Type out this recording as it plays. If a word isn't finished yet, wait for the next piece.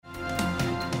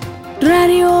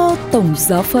Radio Tổng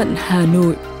Giáo phận Hà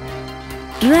Nội.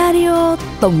 Radio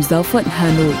Tổng Giáo phận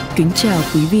Hà Nội kính chào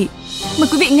quý vị. Mời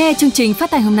quý vị nghe chương trình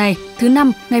phát thanh hôm nay, thứ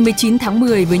Năm, ngày 19 tháng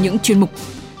 10 với những chuyên mục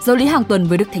Giáo lý hàng tuần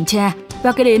với Đức Thánh Cha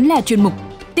và kế đến là chuyên mục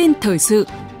Tin thời sự.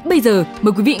 Bây giờ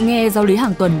mời quý vị nghe Giáo lý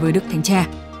hàng tuần với Đức Thánh Cha.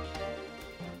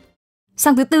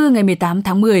 Sáng thứ Tư ngày 18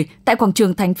 tháng 10, tại quảng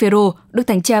trường Thánh Phêrô, Đức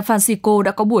Thánh Cha Francisco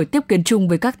đã có buổi tiếp kiến chung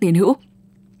với các tín hữu.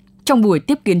 Trong buổi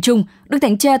tiếp kiến chung, Đức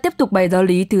Thánh Cha tiếp tục bài giáo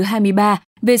lý thứ 23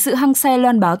 về sự hăng say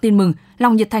loan báo tin mừng,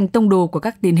 lòng nhiệt thành tông đồ của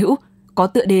các tín hữu, có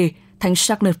tựa đề Thánh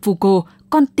Charles Foucault,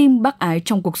 con tim bác ái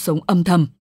trong cuộc sống âm thầm.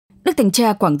 Đức Thánh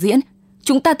Cha quảng diễn,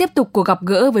 chúng ta tiếp tục cuộc gặp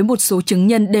gỡ với một số chứng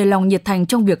nhân đầy lòng nhiệt thành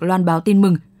trong việc loan báo tin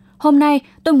mừng. Hôm nay,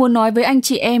 tôi muốn nói với anh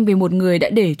chị em về một người đã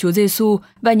để Chúa Giêsu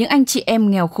và những anh chị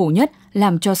em nghèo khổ nhất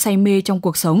làm cho say mê trong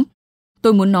cuộc sống.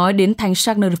 Tôi muốn nói đến Thánh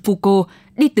Charles Foucault,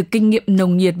 đi từ kinh nghiệm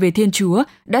nồng nhiệt về Thiên Chúa,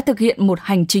 đã thực hiện một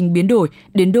hành trình biến đổi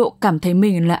đến độ cảm thấy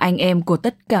mình là anh em của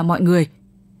tất cả mọi người.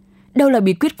 Đâu là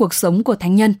bí quyết cuộc sống của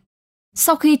thánh nhân?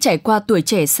 Sau khi trải qua tuổi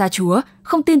trẻ xa Chúa,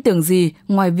 không tin tưởng gì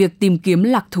ngoài việc tìm kiếm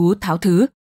lạc thú tháo thứ,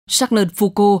 Charles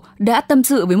Foucault đã tâm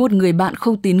sự với một người bạn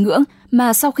không tín ngưỡng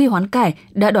mà sau khi hoán cải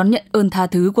đã đón nhận ơn tha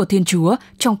thứ của Thiên Chúa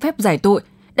trong phép giải tội,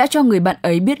 đã cho người bạn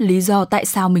ấy biết lý do tại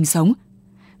sao mình sống.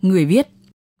 Người viết,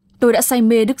 tôi đã say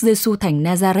mê Đức Giêsu thành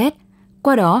Nazareth.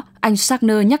 Qua đó, anh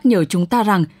Charles nhắc nhở chúng ta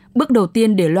rằng bước đầu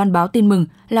tiên để loan báo tin mừng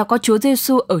là có Chúa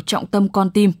Giêsu ở trọng tâm con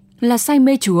tim, là say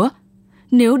mê Chúa.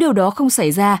 Nếu điều đó không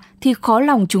xảy ra thì khó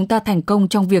lòng chúng ta thành công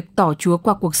trong việc tỏ Chúa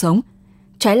qua cuộc sống.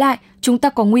 Trái lại, chúng ta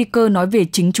có nguy cơ nói về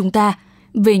chính chúng ta,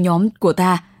 về nhóm của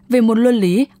ta, về một luân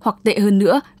lý hoặc tệ hơn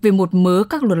nữa về một mớ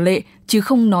các luật lệ, chứ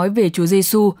không nói về Chúa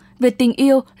Giêsu, về tình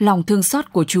yêu, lòng thương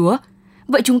xót của Chúa.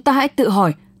 Vậy chúng ta hãy tự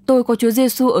hỏi, tôi có Chúa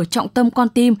Giêsu ở trọng tâm con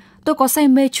tim, tôi có say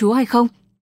mê Chúa hay không?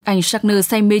 Anh Charles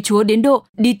say mê Chúa đến độ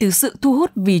đi từ sự thu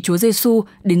hút vì Chúa Giêsu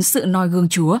đến sự noi gương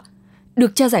Chúa.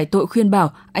 Được cha giải tội khuyên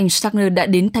bảo, anh Charles đã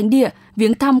đến thánh địa,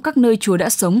 viếng thăm các nơi Chúa đã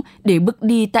sống để bước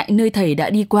đi tại nơi Thầy đã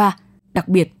đi qua. Đặc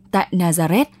biệt, tại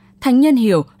Nazareth, thánh nhân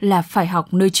hiểu là phải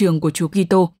học nơi trường của Chúa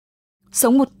Kitô.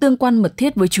 Sống một tương quan mật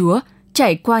thiết với Chúa,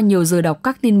 trải qua nhiều giờ đọc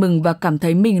các tin mừng và cảm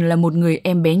thấy mình là một người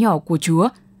em bé nhỏ của Chúa.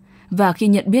 Và khi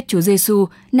nhận biết Chúa Giêsu,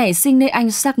 nảy sinh nơi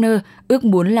anh Charles ước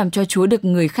muốn làm cho Chúa được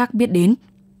người khác biết đến.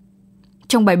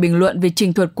 Trong bài bình luận về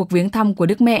trình thuật cuộc viếng thăm của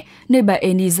Đức Mẹ nơi bà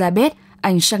Elizabeth,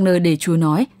 anh Charles để Chúa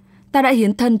nói, ta đã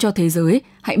hiến thân cho thế giới,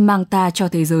 hãy mang ta cho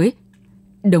thế giới.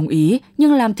 Đồng ý,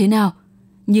 nhưng làm thế nào?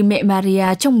 Như mẹ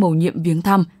Maria trong mầu nhiệm viếng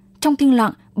thăm, trong thinh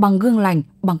lặng, bằng gương lành,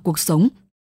 bằng cuộc sống.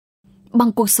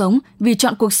 Bằng cuộc sống, vì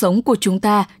chọn cuộc sống của chúng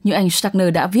ta, như anh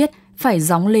Charles đã viết, phải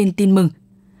gióng lên tin mừng.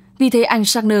 Vì thế anh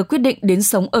Charles quyết định đến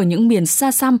sống ở những miền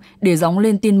xa xăm để gióng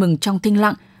lên tin mừng trong thinh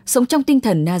lặng, sống trong tinh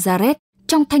thần Nazareth,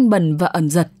 trong thanh bần và ẩn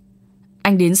dật.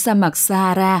 Anh đến sa mạc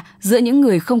Sahara giữa những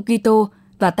người không Kitô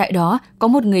và tại đó có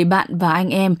một người bạn và anh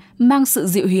em mang sự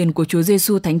dịu hiền của Chúa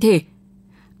Giêsu thánh thể.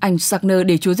 Anh Charles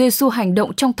để Chúa Giêsu hành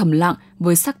động trong thầm lặng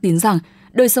với xác tín rằng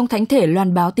đời sống thánh thể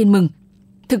loan báo tin mừng.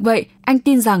 Thực vậy, anh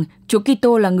tin rằng Chúa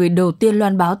Kitô là người đầu tiên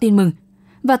loan báo tin mừng.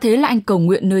 Và thế là anh cầu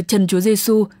nguyện nơi chân Chúa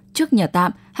Giêsu trước nhà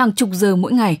tạm hàng chục giờ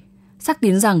mỗi ngày, xác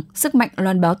tín rằng sức mạnh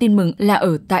loan báo tin mừng là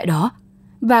ở tại đó.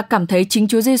 Và cảm thấy chính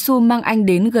Chúa Giêsu mang anh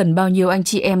đến gần bao nhiêu anh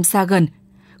chị em xa gần.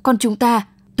 Còn chúng ta,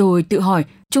 tôi tự hỏi,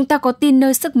 chúng ta có tin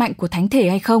nơi sức mạnh của thánh thể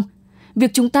hay không?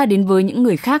 Việc chúng ta đến với những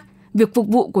người khác, việc phục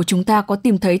vụ của chúng ta có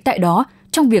tìm thấy tại đó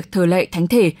trong việc thờ lạy thánh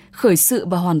thể, khởi sự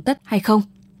và hoàn tất hay không?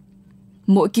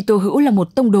 Mỗi Kitô hữu là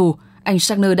một tông đồ, anh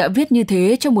Charles đã viết như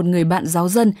thế cho một người bạn giáo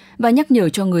dân và nhắc nhở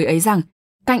cho người ấy rằng,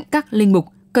 cạnh các linh mục,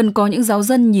 cần có những giáo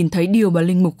dân nhìn thấy điều mà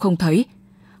linh mục không thấy.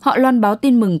 Họ loan báo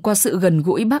tin mừng qua sự gần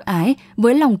gũi bác ái,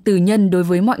 với lòng từ nhân đối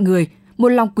với mọi người, một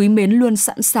lòng quý mến luôn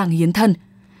sẵn sàng hiến thân.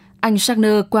 Anh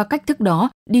Charles qua cách thức đó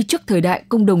đi trước thời đại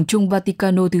Công đồng chung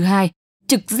Vaticano thứ hai,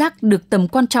 trực giác được tầm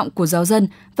quan trọng của giáo dân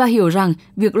và hiểu rằng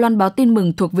việc loan báo tin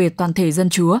mừng thuộc về toàn thể dân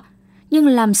Chúa. Nhưng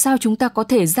làm sao chúng ta có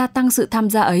thể gia tăng sự tham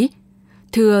gia ấy?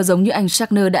 Thưa giống như anh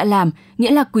Charles đã làm,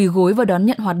 nghĩa là quỳ gối và đón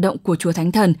nhận hoạt động của Chúa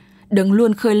Thánh Thần, đừng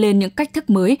luôn khơi lên những cách thức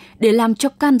mới để làm cho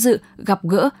can dự, gặp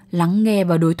gỡ, lắng nghe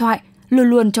và đối thoại, luôn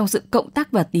luôn trong sự cộng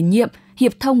tác và tín nhiệm,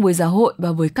 hiệp thông với giáo hội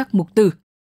và với các mục tử.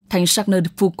 Thánh Charles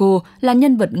Foucault là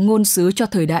nhân vật ngôn sứ cho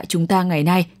thời đại chúng ta ngày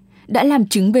nay, đã làm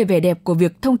chứng về vẻ đẹp của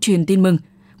việc thông truyền tin mừng.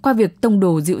 Qua việc tông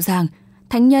đồ dịu dàng,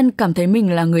 thánh nhân cảm thấy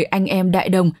mình là người anh em đại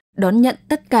đồng, đón nhận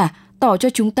tất cả, tỏ cho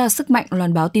chúng ta sức mạnh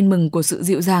loan báo tin mừng của sự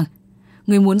dịu dàng.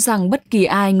 Người muốn rằng bất kỳ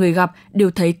ai người gặp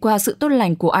đều thấy qua sự tốt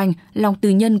lành của anh, lòng từ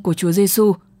nhân của Chúa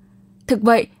Giêsu. Thực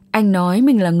vậy, anh nói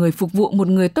mình là người phục vụ một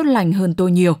người tốt lành hơn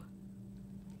tôi nhiều.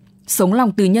 Sống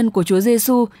lòng từ nhân của Chúa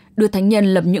Giêsu đưa thánh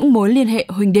nhân lập những mối liên hệ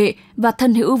huynh đệ và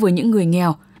thân hữu với những người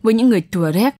nghèo, với những người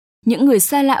Tuareg, những người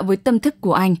xa lạ với tâm thức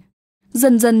của anh.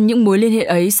 Dần dần những mối liên hệ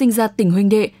ấy sinh ra tình huynh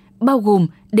đệ, bao gồm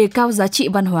đề cao giá trị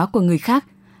văn hóa của người khác,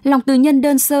 lòng từ nhân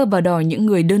đơn sơ và đòi những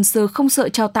người đơn sơ không sợ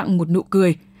trao tặng một nụ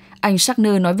cười. Anh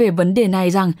Schackner nói về vấn đề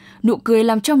này rằng nụ cười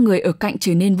làm cho người ở cạnh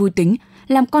trở nên vui tính,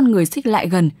 làm con người xích lại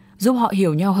gần, giúp họ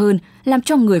hiểu nhau hơn, làm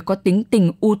cho người có tính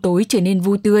tình u tối trở nên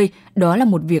vui tươi, đó là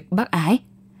một việc bác ái.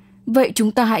 Vậy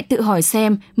chúng ta hãy tự hỏi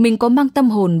xem mình có mang tâm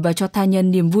hồn và cho tha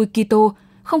nhân niềm vui Kitô,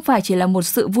 không phải chỉ là một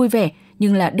sự vui vẻ,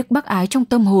 nhưng là đức bác ái trong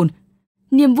tâm hồn.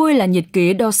 Niềm vui là nhiệt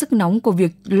kế đo sức nóng của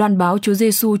việc loan báo Chúa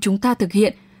Giêsu chúng ta thực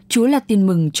hiện. Chúa là tin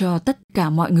mừng cho tất cả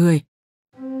mọi người.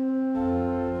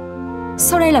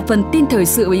 Sau đây là phần tin thời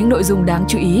sự với những nội dung đáng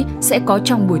chú ý sẽ có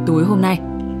trong buổi tối hôm nay.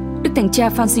 Đức Thánh Cha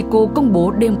Francisco công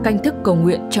bố đêm canh thức cầu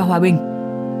nguyện cho hòa bình.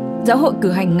 Giáo hội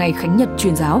cử hành ngày Khánh Nhật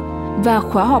Truyền giáo và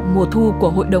khóa họp mùa thu của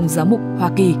Hội đồng Giám mục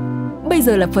Hoa Kỳ. Bây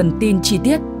giờ là phần tin chi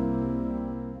tiết.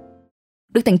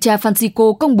 Đức Thánh Cha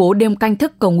Francisco công bố đêm canh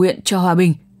thức cầu nguyện cho hòa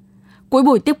bình. Cuối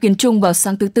buổi tiếp kiến chung vào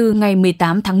sáng thứ Tư ngày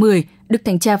 18 tháng 10, Đức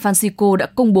Thánh Cha Francisco đã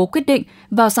công bố quyết định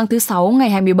vào sáng thứ Sáu ngày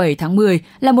 27 tháng 10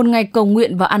 là một ngày cầu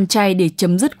nguyện và ăn chay để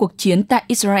chấm dứt cuộc chiến tại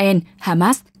Israel,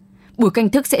 Hamas. Buổi canh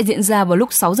thức sẽ diễn ra vào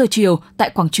lúc 6 giờ chiều tại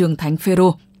quảng trường Thánh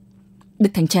Phêrô. Đức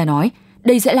Thánh Cha nói,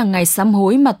 đây sẽ là ngày sám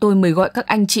hối mà tôi mời gọi các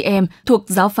anh chị em thuộc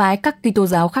giáo phái các Kitô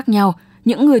giáo khác nhau,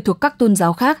 những người thuộc các tôn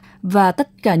giáo khác và tất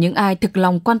cả những ai thực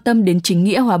lòng quan tâm đến chính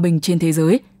nghĩa hòa bình trên thế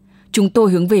giới. Chúng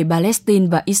tôi hướng về Palestine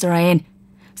và Israel.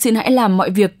 Xin hãy làm mọi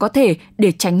việc có thể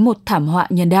để tránh một thảm họa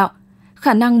nhân đạo.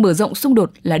 Khả năng mở rộng xung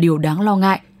đột là điều đáng lo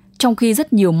ngại, trong khi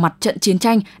rất nhiều mặt trận chiến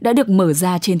tranh đã được mở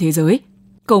ra trên thế giới.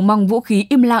 Cầu mong vũ khí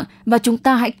im lặng và chúng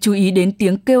ta hãy chú ý đến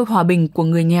tiếng kêu hòa bình của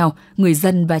người nghèo, người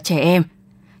dân và trẻ em.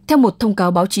 Theo một thông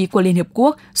cáo báo chí của Liên Hiệp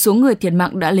Quốc, số người thiệt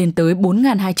mạng đã lên tới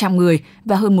 4.200 người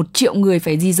và hơn 1 triệu người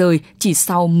phải di rời chỉ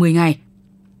sau 10 ngày.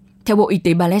 Theo Bộ Y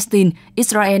tế Palestine,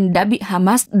 Israel đã bị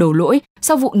Hamas đổ lỗi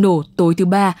sau vụ nổ tối thứ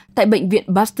Ba tại bệnh viện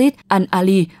Baptist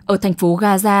Al-Ali ở thành phố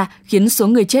Gaza, khiến số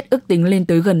người chết ước tính lên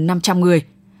tới gần 500 người.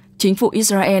 Chính phủ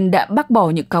Israel đã bác bỏ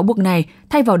những cáo buộc này,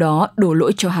 thay vào đó đổ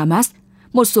lỗi cho Hamas.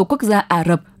 Một số quốc gia Ả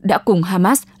Rập đã cùng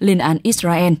Hamas lên án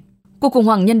Israel. Cuộc khủng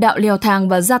hoảng nhân đạo leo thang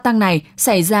và gia tăng này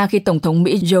xảy ra khi Tổng thống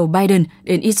Mỹ Joe Biden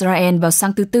đến Israel vào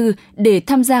sáng thứ Tư để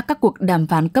tham gia các cuộc đàm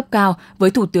phán cấp cao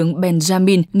với Thủ tướng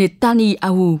Benjamin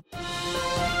Netanyahu.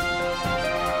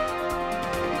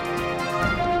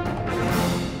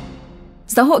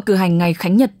 Giáo hội cử hành ngày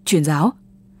Khánh Nhật Truyền giáo.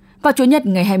 Vào Chủ nhật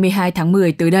ngày 22 tháng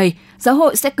 10 tới đây, Giáo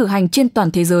hội sẽ cử hành trên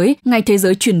toàn thế giới Ngày Thế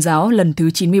giới Truyền giáo lần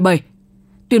thứ 97.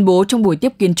 Tuyên bố trong buổi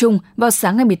tiếp kiến chung vào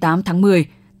sáng ngày 18 tháng 10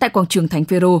 tại quảng trường Thánh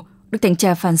Phêrô, Đức Thánh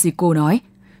Cha Francisco nói,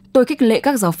 tôi khích lệ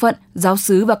các giáo phận, giáo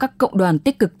xứ và các cộng đoàn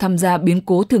tích cực tham gia biến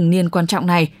cố thường niên quan trọng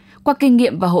này qua kinh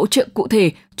nghiệm và hỗ trợ cụ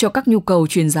thể cho các nhu cầu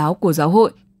truyền giáo của giáo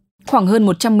hội. Khoảng hơn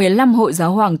 115 hội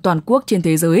giáo hoàng toàn quốc trên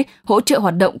thế giới hỗ trợ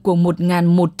hoạt động của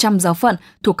 1.100 giáo phận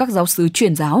thuộc các giáo xứ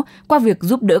truyền giáo qua việc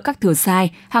giúp đỡ các thừa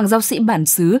sai, hàng giáo sĩ bản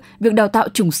xứ, việc đào tạo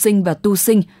chủng sinh và tu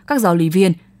sinh, các giáo lý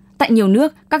viên. Tại nhiều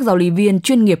nước, các giáo lý viên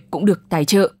chuyên nghiệp cũng được tài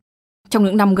trợ. Trong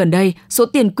những năm gần đây, số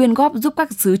tiền quyên góp giúp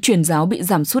các xứ truyền giáo bị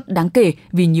giảm sút đáng kể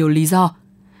vì nhiều lý do.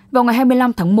 Vào ngày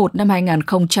 25 tháng 1 năm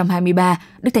 2023,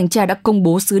 Đức Thánh Cha đã công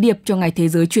bố sứ điệp cho Ngày Thế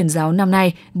giới Truyền giáo năm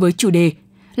nay với chủ đề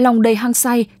Lòng đầy hăng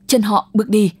say, chân họ bước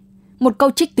đi. Một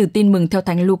câu trích từ Tin mừng theo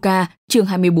Thánh Luca, chương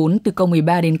 24 từ câu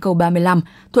 13 đến câu 35,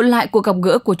 thuật lại cuộc gặp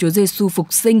gỡ của Chúa Giêsu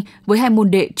phục sinh với hai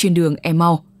môn đệ trên đường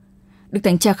Emau. Đức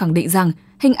Thánh Cha khẳng định rằng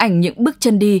hình ảnh những bước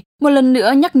chân đi một lần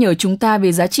nữa nhắc nhở chúng ta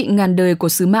về giá trị ngàn đời của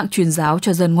sứ mạng truyền giáo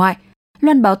cho dân ngoại,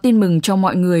 loan báo tin mừng cho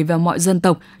mọi người và mọi dân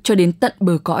tộc cho đến tận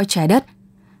bờ cõi trái đất.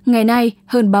 Ngày nay,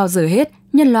 hơn bao giờ hết,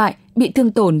 nhân loại bị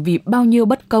thương tổn vì bao nhiêu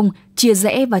bất công, chia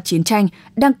rẽ và chiến tranh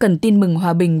đang cần tin mừng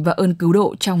hòa bình và ơn cứu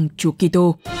độ trong Chúa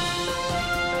Kitô.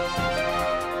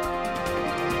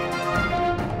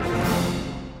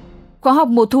 Khóa họp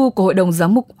mùa thu của Hội đồng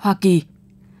Giám mục Hoa Kỳ.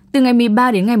 Từ ngày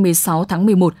 13 đến ngày 16 tháng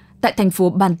 11, tại thành phố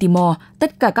Baltimore,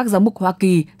 tất cả các giám mục Hoa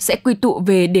Kỳ sẽ quy tụ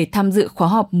về để tham dự khóa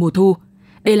họp mùa thu.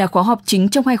 Đây là khóa họp chính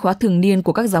trong hai khóa thường niên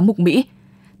của các giám mục Mỹ.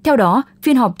 Theo đó,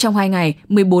 phiên họp trong 2 ngày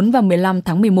 14 và 15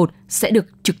 tháng 11 sẽ được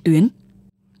trực tuyến.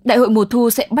 Đại hội mùa thu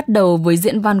sẽ bắt đầu với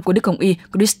diễn văn của Đức Hồng Y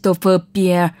Christopher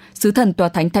Pierre, sứ thần tòa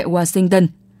thánh tại Washington.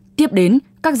 Tiếp đến,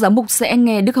 các giám mục sẽ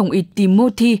nghe Đức Hồng Y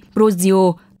Timothy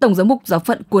Brozio, Tổng giám mục giáo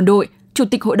phận quân đội, Chủ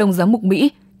tịch Hội đồng Giám mục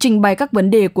Mỹ, trình bày các vấn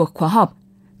đề của khóa họp.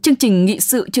 Chương trình nghị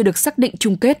sự chưa được xác định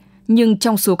chung kết, nhưng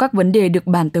trong số các vấn đề được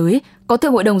bàn tới có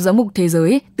Thượng Hội đồng Giám mục Thế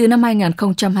giới từ năm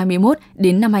 2021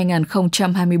 đến năm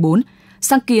 2024,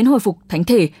 sáng kiến hồi phục thánh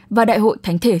thể và Đại hội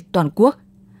Thánh thể toàn quốc,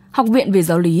 Học viện về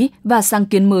giáo lý và sáng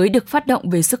kiến mới được phát động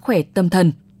về sức khỏe tâm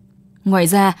thần. Ngoài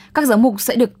ra, các giám mục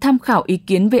sẽ được tham khảo ý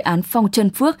kiến về án phong chân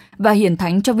phước và hiển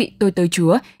thánh cho vị tôi tớ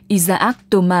Chúa Isaac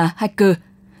Thomas Hacker.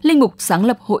 linh mục sáng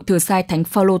lập Hội Thừa Sai Thánh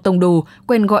Phaolô Tông Đồ,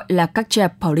 quen gọi là các cha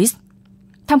Paulis.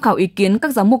 Tham khảo ý kiến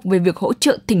các giám mục về việc hỗ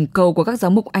trợ thỉnh cầu của các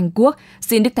giám mục Anh Quốc,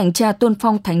 xin Đức Thánh Cha tôn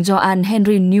phong Thánh Gioan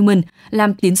Henry Newman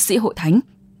làm tiến sĩ hội thánh.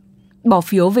 Bỏ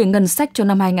phiếu về ngân sách cho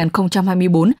năm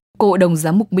 2024 của Hội đồng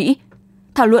Giám mục Mỹ.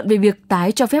 Thảo luận về việc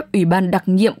tái cho phép Ủy ban đặc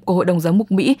nhiệm của Hội đồng Giám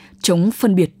mục Mỹ chống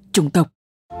phân biệt chủng tộc.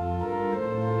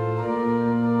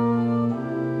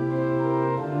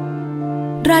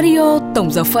 Radio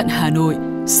Tổng giáo phận Hà Nội.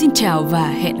 Xin chào và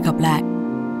hẹn gặp lại.